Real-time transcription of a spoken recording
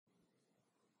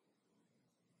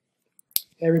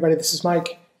Hey everybody, this is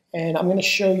Mike, and I'm going to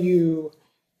show you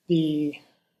the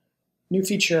new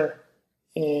feature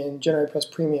in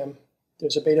GeneratePress Premium.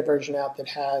 There's a beta version out that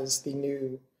has the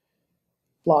new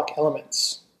block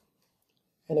elements.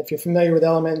 And if you're familiar with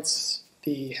elements,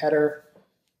 the header,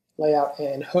 layout,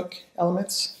 and hook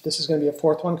elements, this is going to be a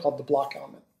fourth one called the block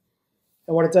element.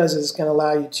 And what it does is it's going to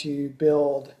allow you to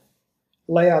build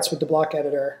layouts with the block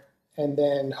editor and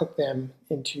then hook them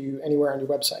into anywhere on your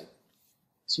website.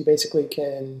 So you basically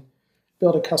can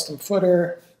build a custom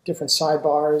footer, different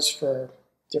sidebars for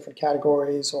different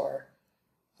categories, or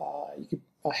you could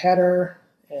a header,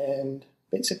 and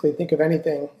basically think of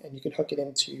anything and you can hook it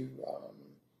into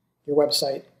your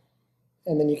website.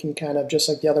 And then you can kind of, just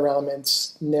like the other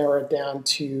elements, narrow it down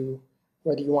to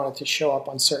whether you want it to show up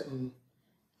on certain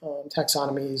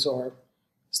taxonomies or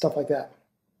stuff like that.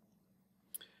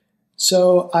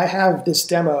 So I have this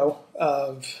demo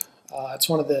of, it's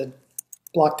one of the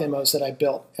block demos that I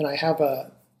built, and I have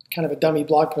a kind of a dummy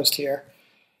blog post here.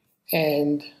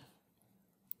 And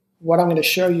what I'm going to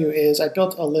show you is I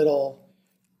built a little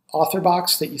author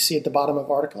box that you see at the bottom of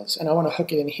articles, and I want to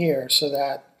hook it in here so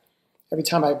that every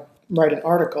time I write an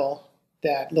article,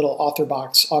 that little author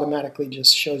box automatically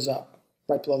just shows up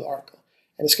right below the article.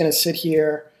 And it's going to sit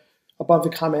here above the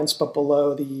comments but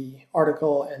below the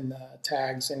article and the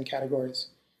tags and categories.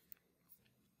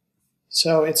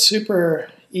 So it's super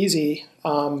easy.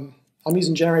 I'm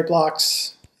using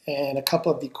GenerateBlocks and a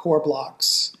couple of the core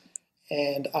blocks,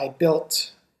 and I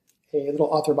built a little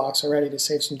author box already to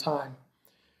save some time.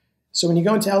 So when you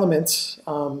go into elements,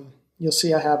 you'll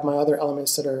see I have my other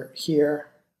elements that are here,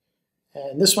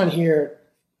 and this one here,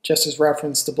 just as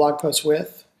reference, the blog post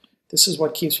width. This is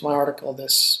what keeps my article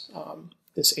this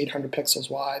 800 pixels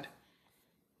wide,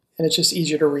 and it's just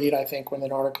easier to read, I think, when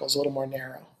an article is a little more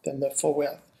narrow than the full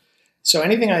width. So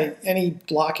any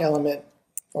block element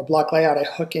or block layout I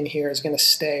hook in here is going to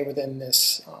stay within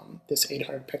this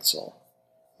 800 pixel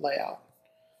layout.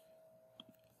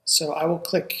 So I will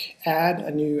click Add a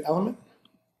new element,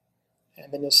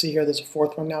 and then you'll see here there's a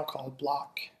fourth one now called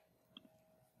Block.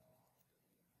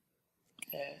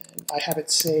 And I have it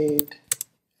saved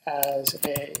as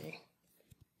a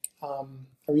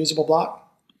reusable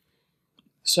block.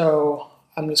 So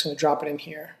I'm just going to drop it in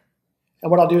here.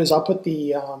 And what I'll do is I'll put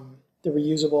the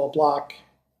reusable block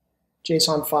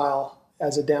JSON file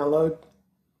as a download,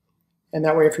 and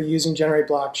that way if you're using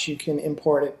GenerateBlocks you can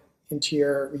import it into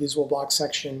your reusable block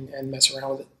section and mess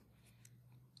around with it.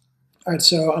 Alright,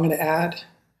 so I'm going to add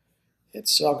it,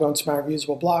 so I'll go into my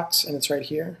reusable blocks, and it's right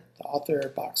here, the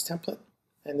author box template,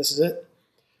 and this is it.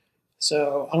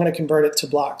 So I'm going to convert it to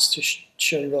blocks to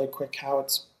show you really quick how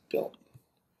it's built.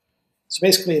 So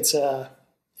basically it's a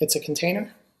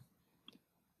container,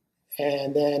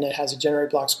 and then it has a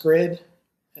GenerateBlocks grid,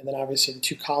 and then obviously the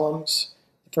two columns.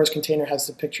 The first container has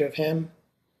the picture of him,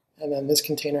 and then this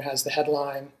container has the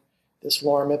headline, this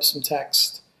lorem ipsum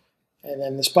text, and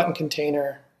then this button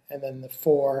container, and then the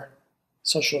 4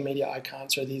 social media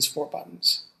icons, or these 4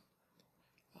 buttons.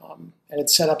 And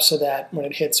it's set up so that when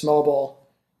it hits mobile,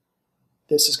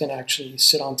 this is going to actually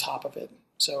sit on top of it,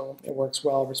 so it works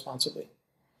well responsively.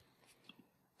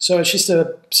 So it's just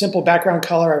a simple background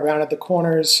color. I rounded the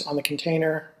corners on the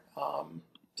container.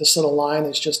 This little line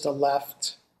is just a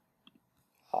left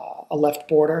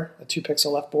border, a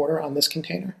 2-pixel left border on this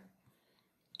container.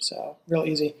 So real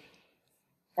easy.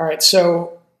 All right,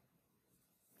 so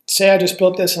say I just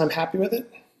built this and I'm happy with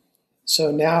it. So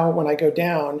now when I go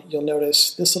down, you'll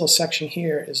notice this little section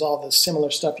here is all the similar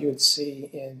stuff you would see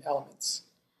in Elements.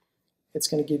 It's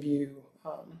going to give you,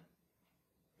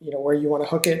 where you want to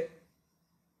hook it,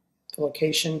 the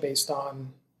location based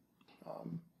on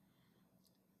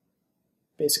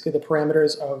basically the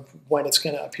parameters of when it's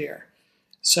going to appear.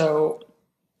 So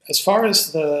as far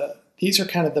as these are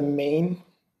kind of the main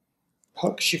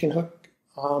hooks you can hook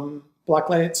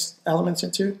block layouts elements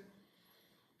into.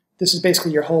 This is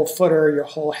basically your whole footer, your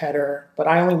whole header, but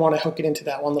I only want to hook it into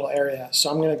that one little area. So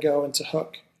I'm going to go into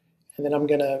hook, and then I'm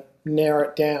going to narrow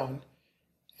it down.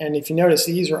 And if you notice,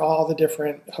 these are all the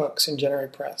different hooks in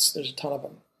GeneratePress. There's a ton of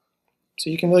them.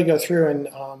 So you can really go through and,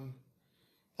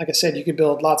 like I said, you could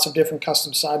build lots of different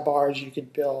custom sidebars. You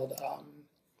could build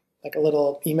like a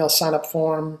little email sign-up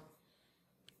form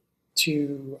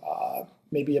to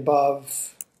maybe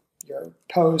above your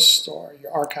post or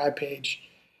your archive page.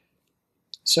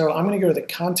 So I'm going to go to the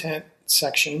content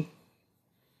section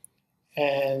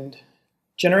and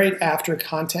generate after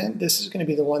content. This is going to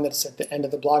be the one that's at the end of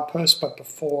the blog post, but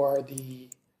before the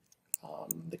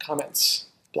comments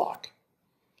block.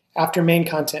 After main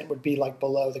content would be like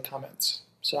below the comments.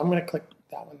 So I'm going to click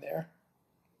that one there.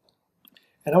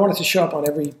 And I want it to show up on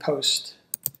every post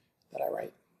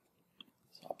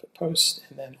post,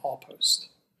 and then all post.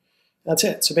 That's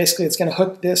it. So basically it's going to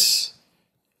hook this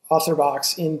author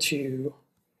box into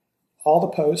all the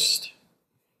posts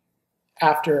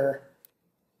after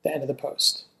the end of the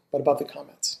post, but above the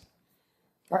comments.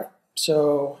 All right,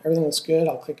 so everything looks good.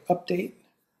 I'll click update,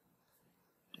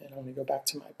 and I'm going to go back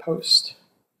to my post,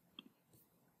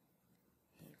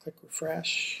 and click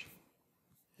refresh,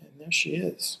 and there she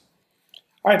is.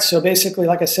 All right, so basically,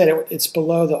 like I said, it's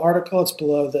below the article, it's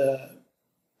below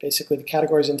basically the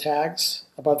categories and tags,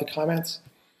 above the comments.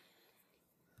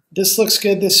 This looks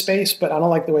good, this space, but I don't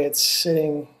like the way it's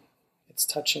sitting. It's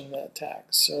touching the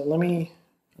tags. So I'm going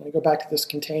to go back to this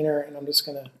container, and I'm just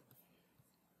going to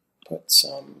put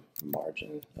some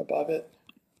margin above it.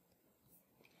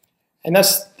 And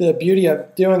that's the beauty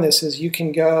of doing this, is you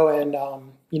can go and,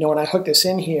 when I hook this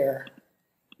in here,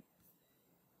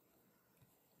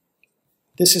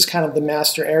 this is kind of the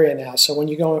master area now. So when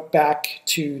you go back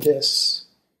to this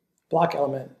block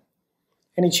element,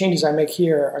 any changes I make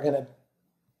here are going to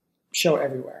show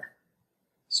everywhere.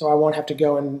 So I won't have to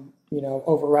go and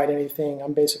overwrite anything.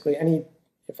 I'm basically,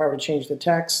 if I were to change the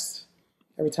text,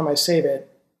 every time I save it,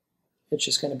 it's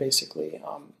just going to basically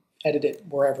edit it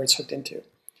wherever it's hooked into.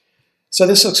 So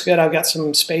this looks good. I've got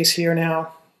some space here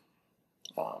now.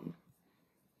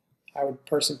 I would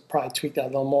personally probably tweak that a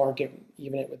little more,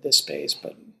 even it with this space,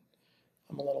 but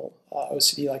I'm a little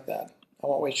OCD like that. I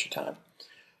won't waste your time.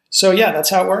 So yeah, that's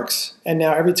how it works. And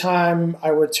now every time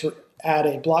I were to add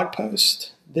a blog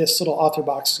post, this little author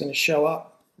box is going to show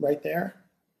up right there,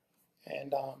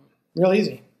 and real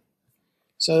easy.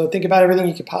 So think about everything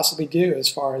you could possibly do as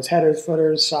far as headers,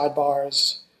 footers,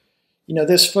 sidebars.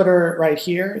 This footer right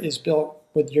here is built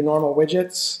with your normal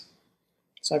widgets.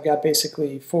 So I've got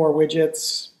basically 4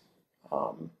 widgets.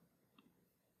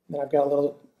 Then I've got a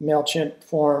little MailChimp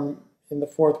form in the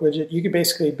 4th widget. You could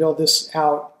basically build this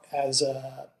out as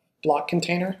a block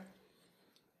container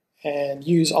and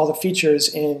use all the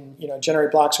features in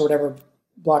GenerateBlocks or whatever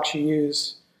blocks you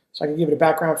use. So I can give it a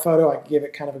background photo, I can give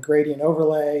it kind of a gradient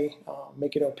overlay,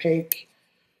 make it opaque,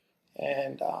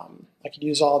 and I could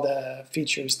use all the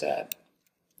features that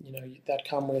that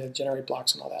come with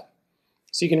GenerateBlocks and all that.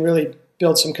 So you can really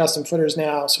build some custom footers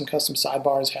now, some custom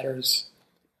sidebars, headers,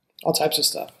 all types of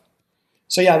stuff.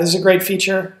 So yeah, this is a great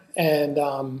feature, and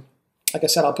like I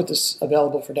said, I'll put this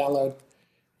available for download.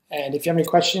 And if you have any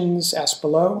questions, ask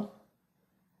below.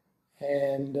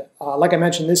 And like I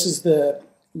mentioned, this is the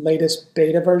latest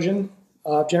beta version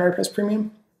of GeneratePress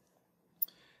Premium.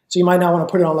 So you might not want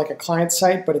to put it on like a client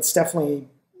site, but it's definitely,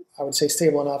 I would say,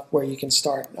 stable enough where you can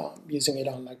start using it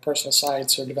on like personal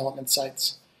sites or development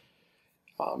sites.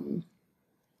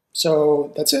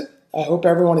 So that's it. I hope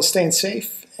everyone is staying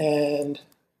safe, and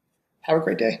have a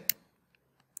great day.